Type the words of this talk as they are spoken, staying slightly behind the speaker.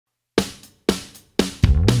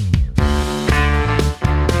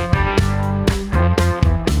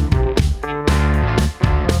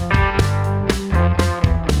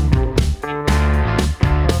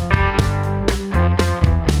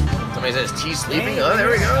sleeping. Oh, there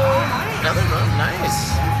we go. Another run.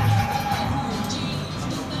 Nice.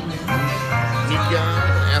 Nika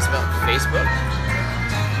asked about Facebook.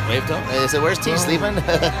 Waved up. They said, "Where's T sleeping?"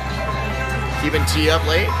 Keeping T up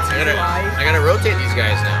late. I gotta rotate these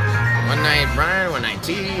guys now. One night Brian, one night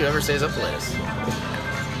T. Whoever stays up the latest.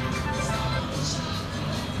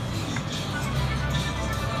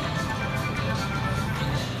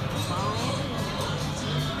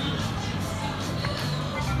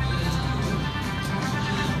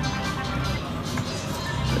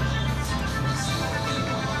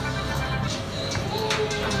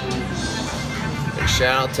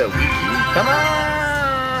 Shout out to Wiki. Come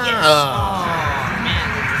on! Yes. Oh,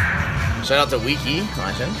 man. Shout out to Wiki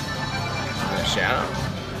watching. Shout out.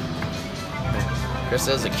 Chris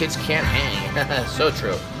says the kids can't hang. So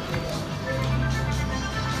true.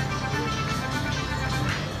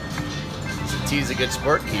 T's a good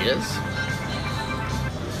sport. He is.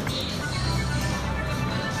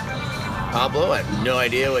 Pablo, I have no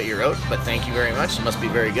idea what you wrote, but thank you very much. It must be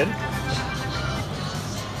very good.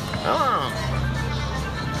 Oh.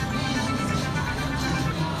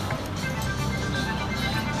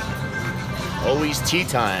 Always tea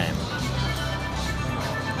time.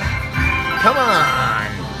 Come on.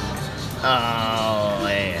 Oh,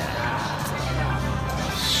 yeah.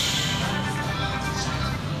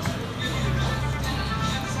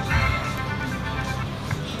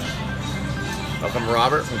 Welcome,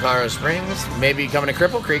 Robert from Colorado Springs. Maybe coming to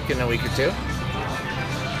Cripple Creek in a week or two. Go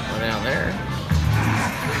down there.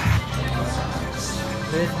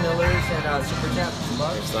 Liz Miller's and Super Chat.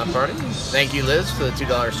 Slot party. Thank you, Liz, for the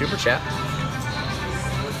 $2 Super Chat.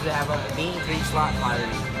 To have a mean 3-slot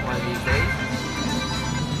lottery one of these days.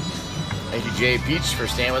 Thank you, Jay Peach, for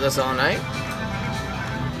staying with us all night.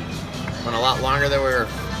 Went a lot longer than we were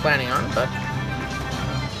planning on, but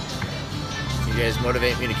you guys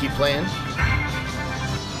motivate me to keep playing.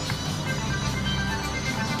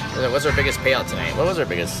 What's our biggest payout tonight? What was our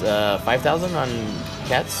biggest? 5,000 on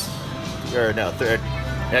cats? Or no,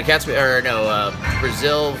 cats, or no,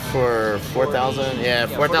 Brazil for 4,000. Yeah,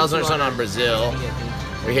 4,000 or something on Brazil.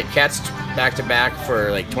 We hit cats back to back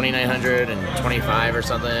for like 2,900 and 25 or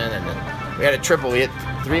something, and then we had a triple. We hit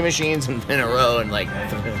 3 machines in a row in like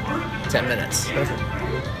 10 minutes.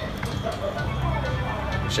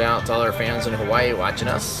 Shout out to all our fans in Hawaii watching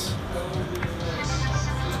us.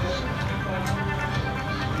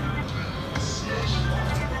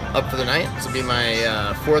 Up for the night. This will be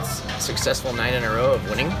my 4th successful night in a row of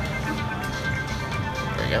winning.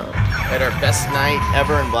 There we go. Had our best night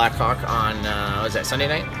ever in Blackhawk on, what was that, Sunday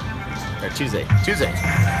night? Or Tuesday? Tuesday.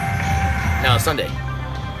 No, Sunday.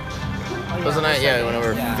 What was the night? Yeah, we went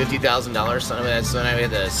over $50,000. So night we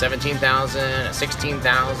had the 17,000, a 16,000,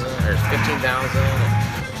 or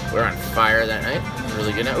 15,000. We were on fire that night.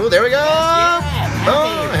 Really good night. Oh, there we go!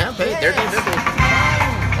 Oh, Hand Pay. 1350.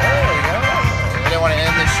 There we go. We didn't want to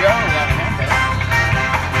end the show without a Hand Pay.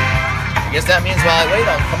 I guess that means while I wait,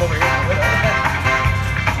 I'll come over here and wait.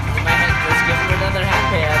 Let's give him another Hand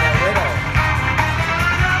Pay on that Widow.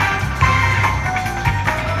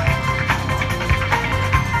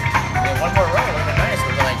 Yeah, one more row would have been nice.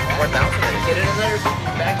 We're like 4,000. Get another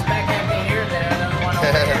back-to-back Hand Pay here, then another one over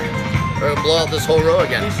there. We're gonna blow out this whole row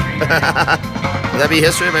again. Would that be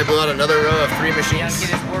history if I blow out another row of 3 machines?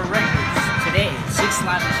 You gotta get his world records today. 6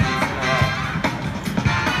 slot machines in a row.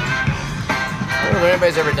 I don't know if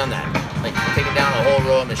anybody's ever done that. Like taking down a whole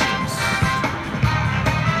row of machines.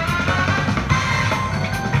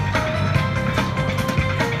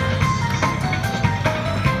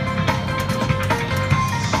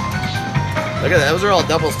 Look at that, those are all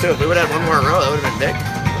doubles too. If we would have had one more row, that would have been big.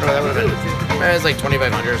 That would have been, it was like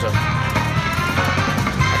 2,500 or so.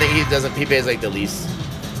 I think he pays like the least.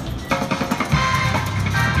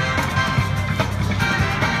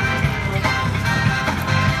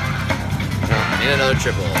 Oh, need another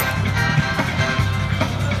triple.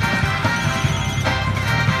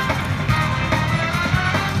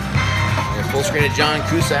 And full screen of John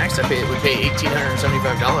Cusacks, we pay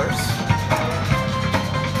 $1,875.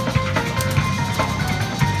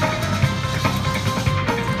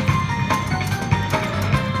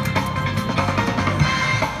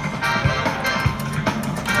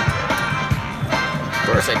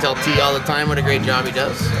 I tell T all the time what a great job he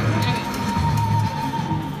does.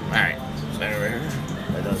 Alright, right over here.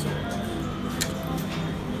 That does it.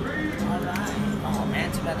 Alright. Oh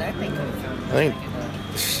man, too bad that thing comes from. I think.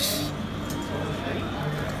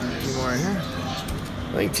 A few more in here.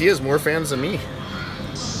 I think T has more fans than me.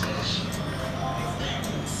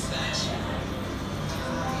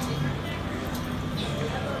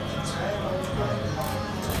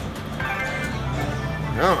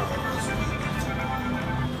 No.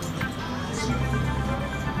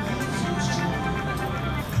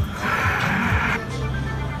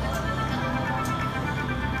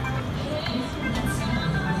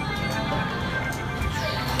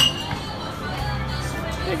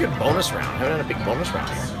 a good bonus round. Haven't had a big bonus round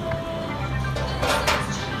here.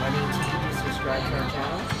 Bunny T, subscribe to our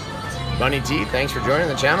channel. Bunny T, thanks for joining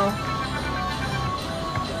the channel.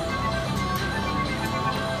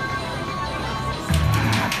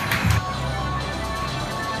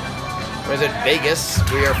 Was it Vegas?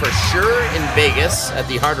 We are for sure in Vegas at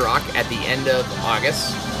the Hard Rock at the end of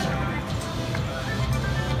August.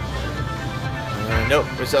 Nope,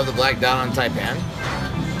 we still have the black dot on Taipan.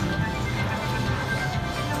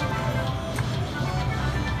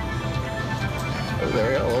 Oh, there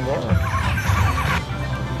we go, a little more.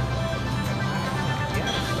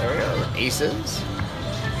 There we go, aces.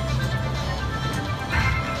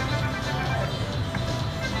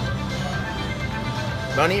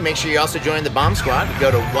 Bunny, make sure you also join the Bomb Squad.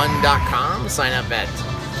 Go to one.com, sign up and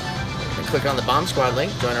click on the Bomb Squad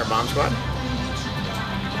link, join our Bomb Squad.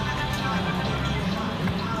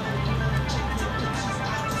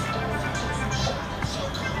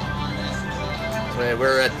 So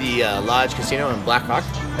we're at the Lodge Casino in Blackhawk.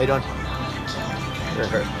 How you doing?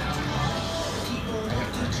 Good.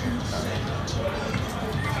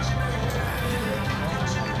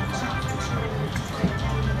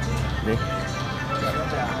 Me?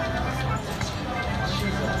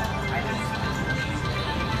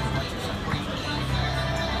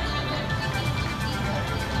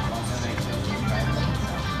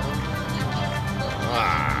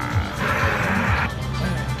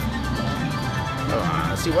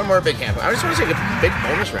 Let's see, one more big hand. I just want to take a big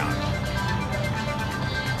bonus round.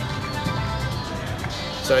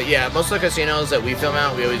 So yeah, most of the casinos that we film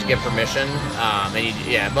out, we always get permission.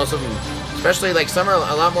 Yeah, most of them, especially like some are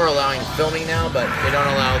a lot more allowing filming now, but they don't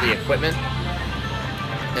allow the equipment.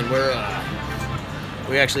 And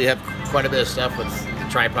we actually have quite a bit of stuff with the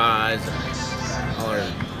tripods, and all our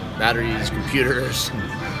batteries, computers.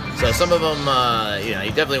 So some of them, you know,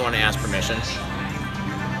 you definitely want to ask permission.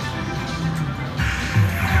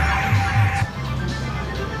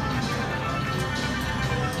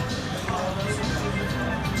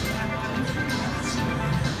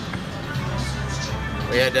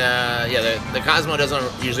 We had, yeah, the Cosmo doesn't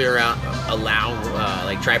usually allow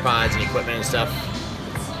like tripods and equipment and stuff,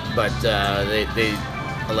 but they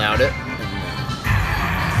allowed it,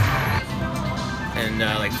 and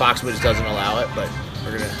like Foxwoods doesn't allow it, but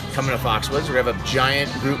we're gonna come into Foxwoods. We're gonna have a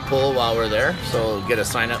giant group pull while we're there, so we'll get a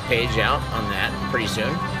sign-up page out on that pretty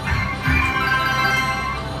soon.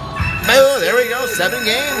 Oh, there we go, 7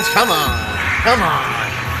 games. Come on.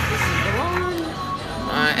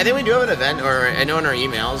 I think we do have an event, or I know in our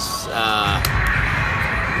emails.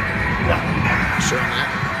 Sure on that.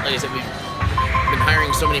 Like I said, we've been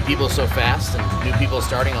hiring so many people so fast, and new people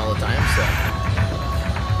starting all the time, so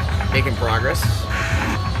making progress.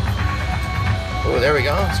 Oh, there we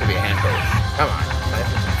go. It's gonna be a hand pay. Come on.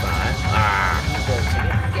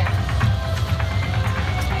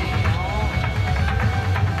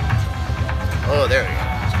 555. Oh, there we go.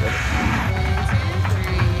 That's good.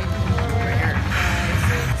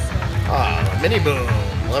 Mini boom,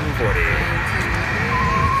 1140.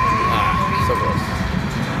 So close.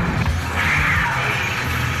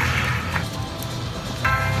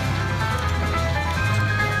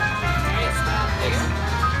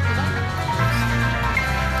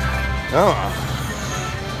 Oh.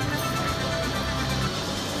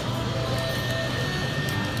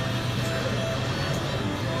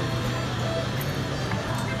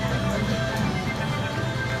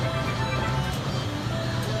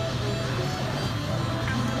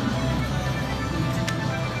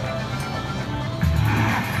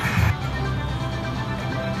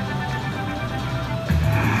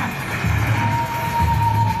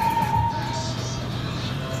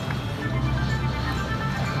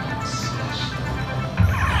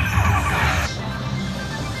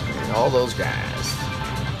 All those guys.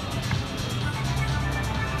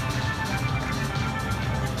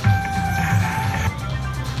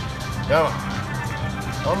 Come on.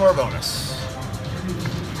 One more bonus.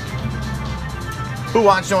 Who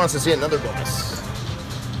wants to see another bonus?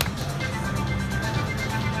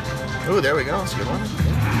 Ooh, there we go. That's a good one. 60.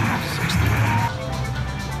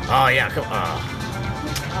 Oh, yeah. Come on.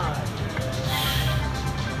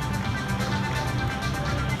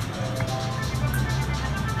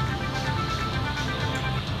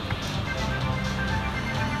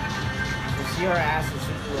 CR ass is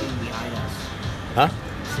laying behind us. Huh?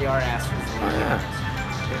 CR ass is laying behind us.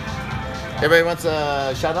 Everybody wants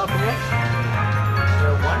a shout out from you?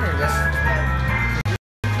 For one or just...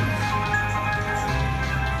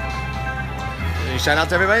 Any shout out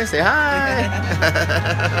to everybody? Say hi!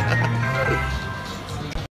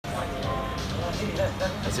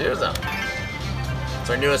 That's yours up. It's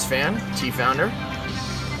our newest fan, T Founder.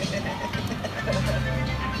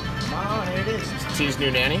 Come on, here it is. T's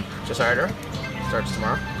new nanny. Just hired her. Starts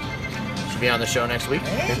tomorrow. Should be on the show next week.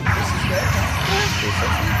 Hey, this is good.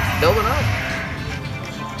 Building up.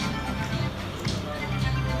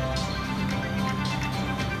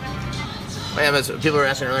 Oh, yeah, but people were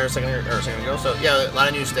asking earlier, a second ago. So yeah, a lot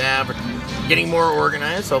of new staff. We're getting more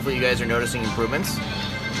organized. Hopefully, you guys are noticing improvements.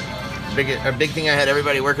 A big thing I had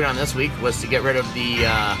everybody working on this week was to get rid of the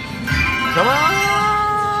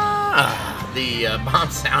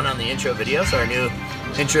bomb sound on the intro video. So our new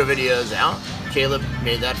intro video is out. Caleb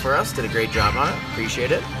made that for us. Did a great job on it.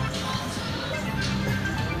 Appreciate it.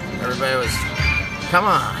 Everybody was, come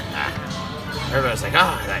on. Everybody was like,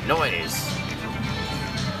 ah, that noise.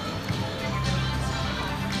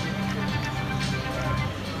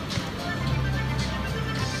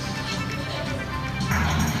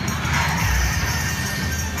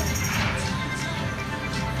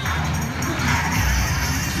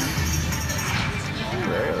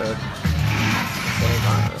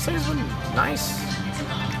 This thing's been nice.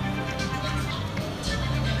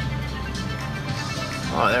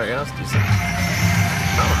 Oh, there we go. That's decent.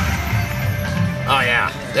 Oh yeah.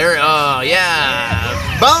 There. Oh yeah.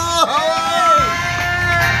 Boom!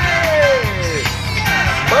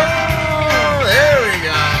 Boom! There we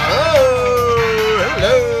go. Oh,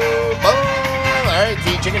 hello. Boom! All right,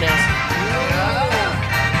 T, chicken dance.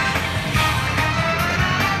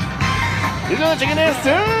 You doing chicken dance too?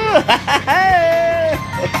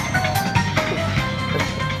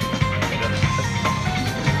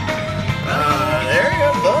 There you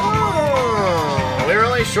go. Boom. We were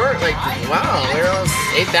only short, like, wow. We were almost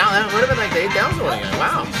 8 down. That would have been like the 8 downs one again.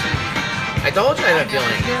 Wow. I told you I had a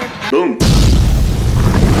feeling. Boom.